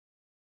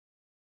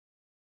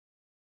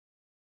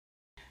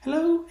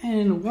Hello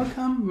and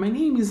welcome. My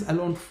name is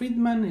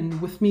Friedman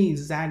and with me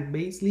is Zach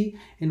Baisley,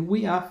 and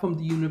we are from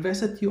the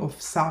University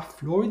of South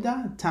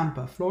Florida,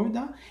 Tampa,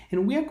 Florida,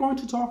 and we are going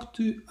to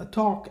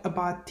talk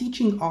about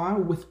teaching R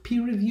with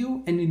peer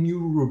review and a new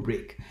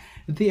rubric.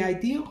 The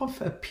idea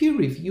of a peer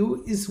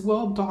review is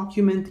well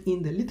documented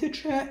in the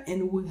literature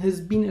and has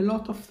been a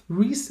lot of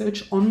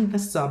research on the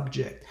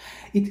subject.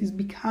 It is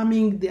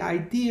becoming the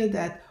idea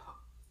that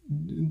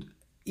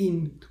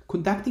in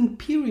conducting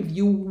peer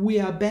review, we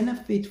are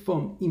benefit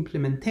from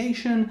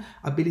implementation,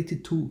 ability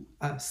to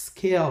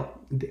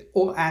scale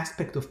all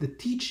aspect of the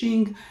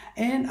teaching,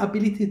 and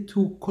ability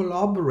to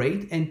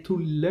collaborate and to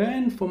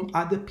learn from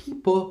other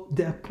people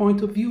their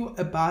point of view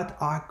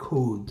about our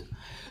code.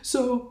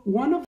 So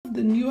one of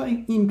the new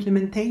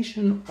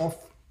implementation of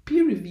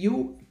peer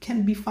review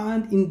can be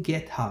found in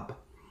GitHub.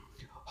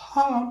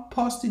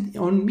 Posted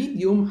on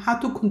Medium how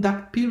to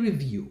conduct peer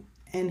review.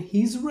 And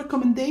his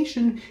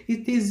recommendation,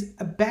 it is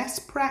a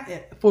best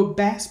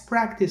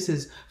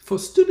practices for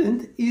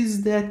student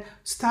is that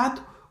start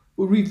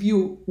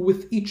review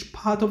with each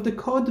part of the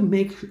code,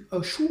 make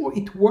sure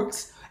it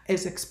works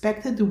as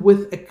expected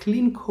with a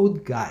clean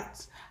code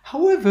guides.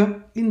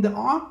 However, in the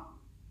R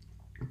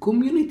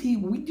community,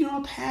 we do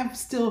not have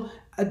still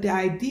the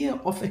idea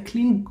of a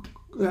clean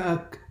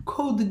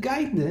code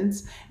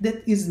guidance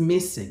that is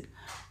missing.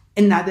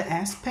 Another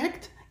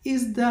aspect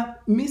is the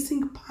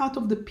missing part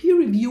of the peer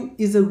review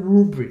is a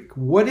rubric.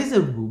 What is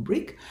a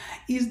rubric?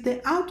 Is the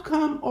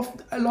outcome of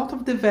a lot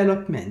of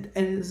development,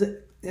 and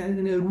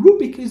a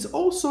rubric is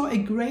also a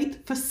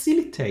great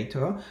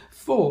facilitator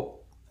for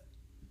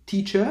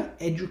teacher,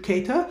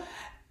 educator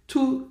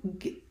to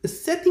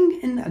setting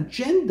an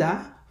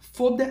agenda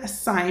for the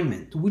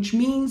assignment, which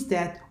means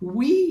that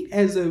we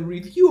as a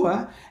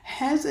reviewer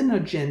has an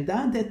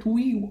agenda that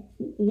we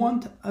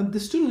want the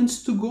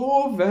students to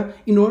go over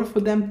in order for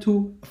them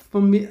to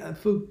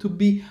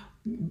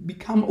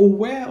become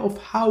aware of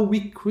how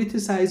we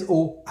criticize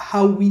or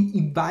how we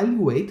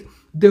evaluate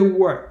their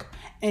work.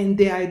 And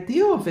the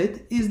idea of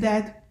it is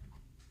that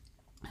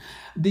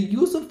the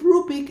use of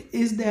rubric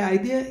is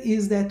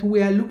that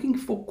we are looking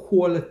for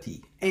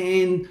quality,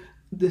 and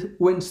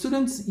when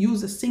students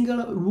use a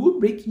single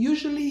rubric,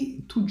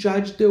 usually to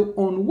judge their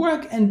own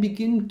work and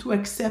begin to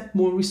accept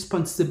more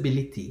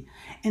responsibility.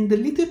 And the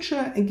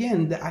literature,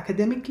 again, the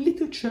academic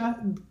literature,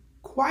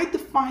 quite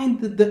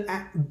defined the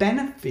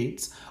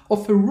benefits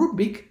of a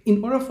rubric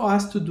in order for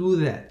us to do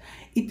that.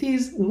 It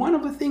is one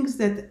of the things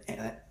that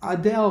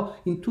Adele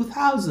in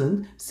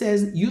 2000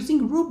 says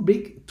using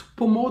rubric to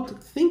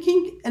promote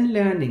thinking and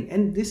learning.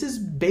 And this is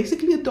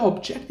basically the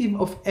objective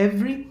of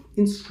every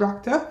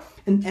instructor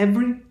and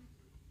every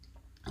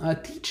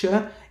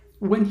teacher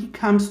when he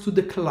comes to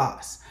the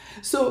class.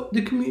 So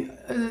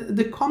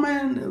the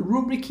common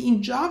rubric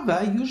in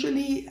Java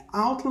usually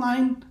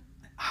outline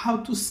how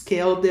to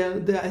scale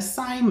the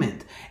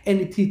assignment,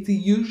 and it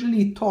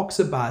usually talks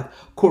about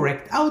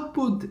correct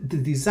output, the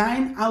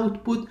design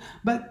output.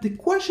 But the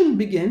question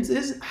begins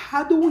is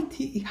how do we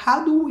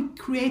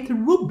create a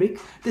rubric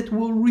that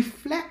will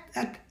reflect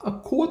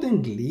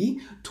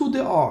accordingly to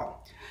the R?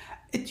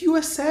 At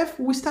USF,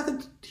 we started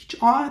to teach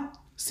R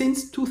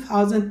since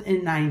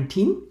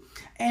 2019,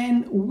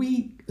 and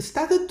we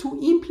started to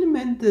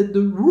implement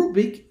the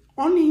rubric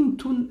only in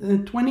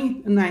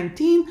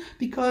 2019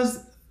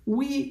 because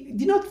we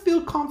did not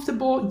feel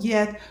comfortable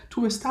yet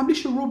to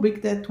establish a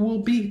rubric that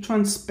will be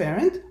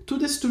transparent to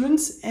the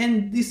students,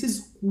 and this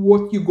is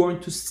what you're going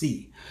to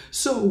see.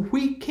 So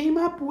we came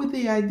up with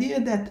the idea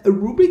that a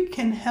rubric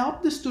can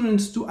help the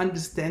students to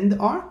understand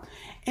R,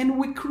 and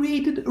we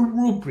created a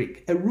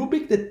rubric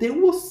that they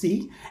will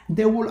see,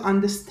 they will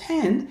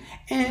understand,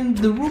 and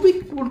the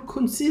rubric will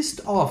consist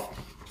of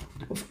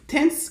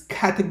 10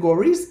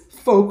 categories: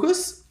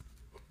 focus,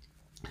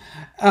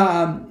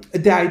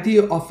 the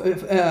idea of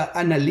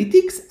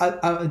analytics,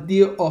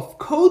 idea of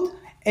code,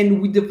 and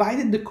we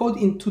divided the code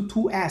into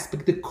two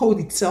aspects: the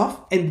code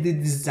itself and the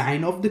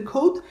design of the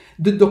code,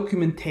 the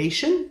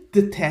documentation,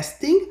 the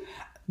testing,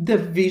 the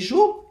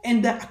visual,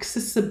 and the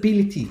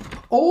accessibility.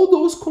 All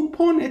those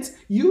components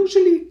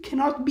usually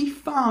cannot be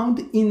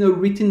found in a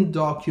written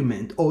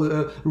document or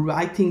a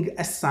writing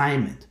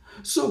assignment.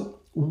 So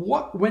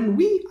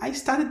I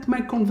started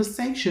my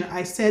conversation,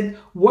 I said,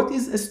 what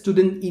is a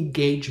student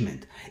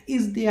engagement?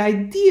 Is the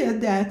idea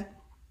that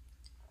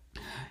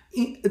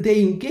the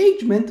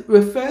engagement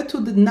refer to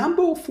the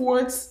number of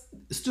words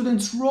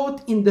students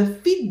wrote in the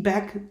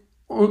feedback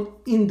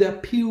in the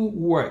peer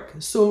work.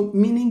 So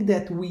meaning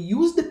that we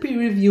use the peer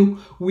review,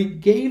 we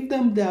gave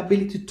them the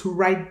ability to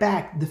write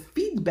back the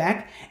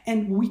feedback,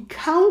 and we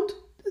count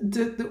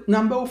the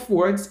number of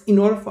words in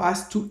order for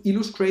us to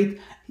illustrate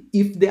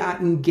if they are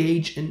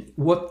engaged and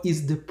what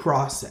is the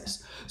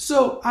process.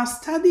 So our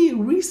study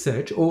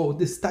research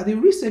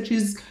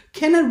is,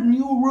 can a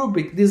new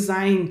rubric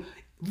designed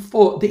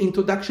for the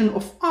introduction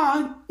of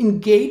R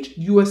engage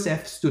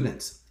USF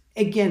students?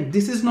 Again,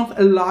 this is not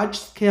a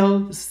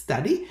large-scale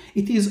study.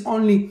 It is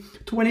only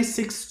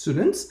 26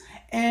 students,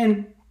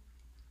 and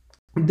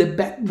the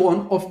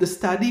backbone of the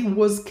study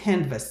was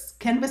Canvas.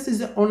 Canvas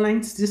is an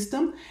online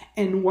system,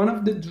 and one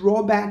of the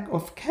drawbacks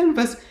of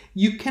Canvas,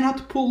 you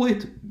cannot pull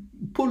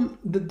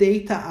the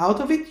data out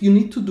of it. You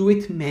need to do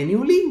it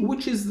manually,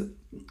 which is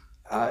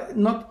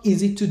not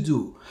easy to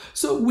do.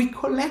 So we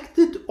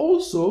collected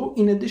also,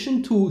 in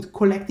addition to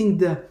collecting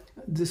the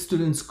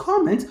students'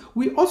 comments,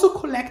 we also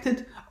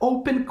collected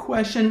open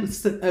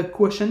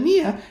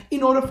questionnaire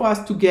in order for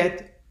us to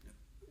get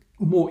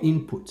more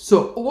input.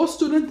 So all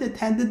students that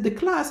attended the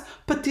class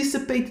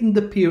participate in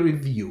the peer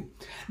review.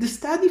 The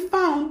study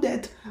found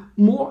that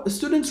more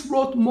students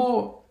wrote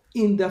more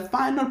in the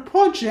final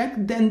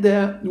project than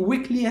the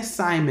weekly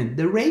assignment.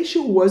 The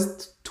ratio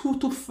was 2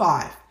 to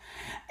 5.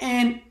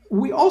 And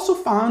we also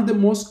found the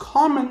most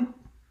common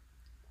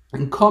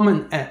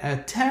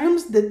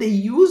terms that they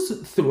use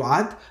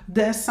throughout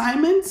the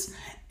assignments,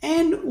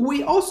 and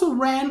we also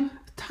ran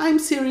time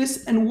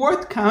series and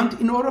word count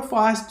in order for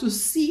us to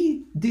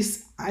see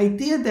this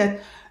idea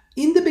that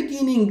in the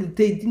beginning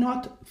they did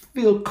not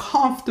feel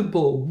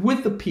comfortable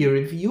with the peer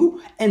review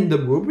and the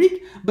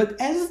rubric, but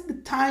as the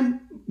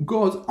time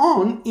goes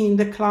on in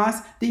the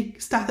class, they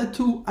started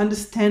to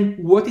understand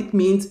what it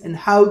means and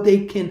how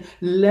they can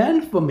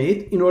learn from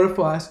it in order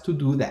for us to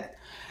do that.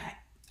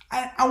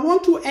 I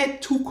want to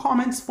add 2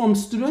 comments from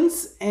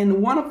students,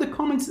 and one of the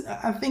comments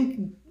I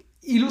think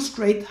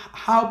illustrate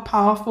how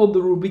powerful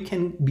the rubric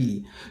can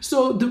be.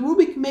 So the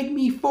rubric made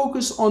me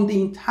focus on the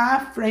entire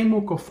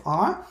framework of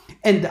R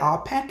and the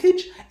R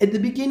package. At the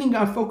beginning,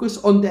 I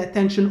focused on the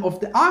attention of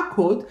the R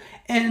code,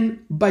 and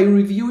by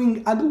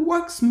reviewing other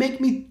works,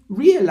 make me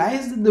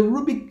realize that the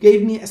rubric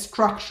gave me a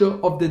structure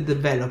of the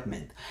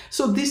development.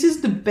 So this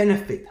is the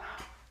benefit.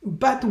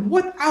 But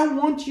what I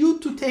want you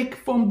to take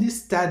from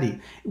this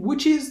study,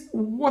 which is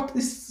what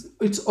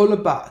it's all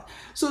about.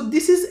 So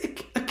this is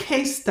a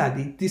case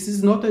study. This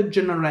is not a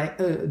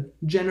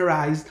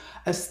generalized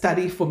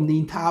study from the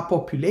entire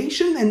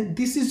population, and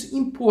this is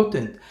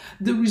important.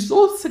 The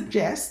results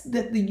suggest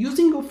that the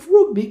using of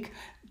rubric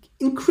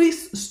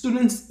increase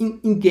students'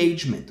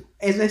 engagement.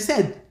 As I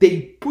said,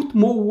 they put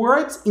more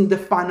words in the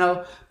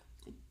final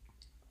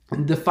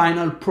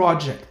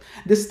project.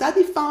 The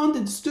study found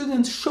that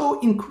students show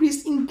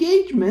increased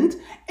engagement,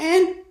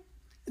 and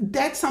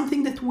that's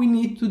something that we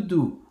need to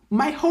do.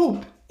 My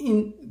hope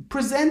in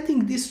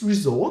presenting this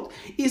result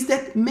is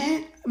that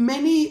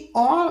many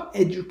R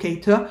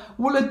educators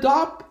will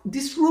adopt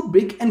this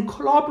rubric and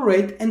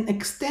collaborate and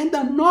extend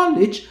their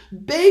knowledge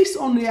based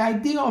on the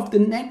idea of the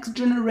next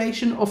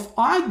generation of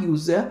R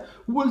user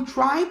will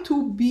try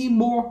to be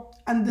more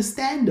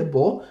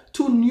understandable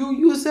to new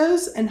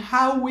users and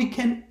how we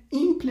can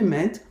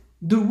implement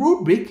the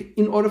rubric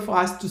in order for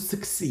us to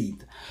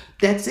succeed.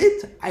 That's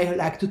it. I would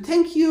like to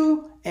thank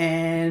you,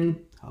 and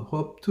I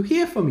hope to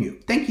hear from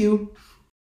you. Thank you.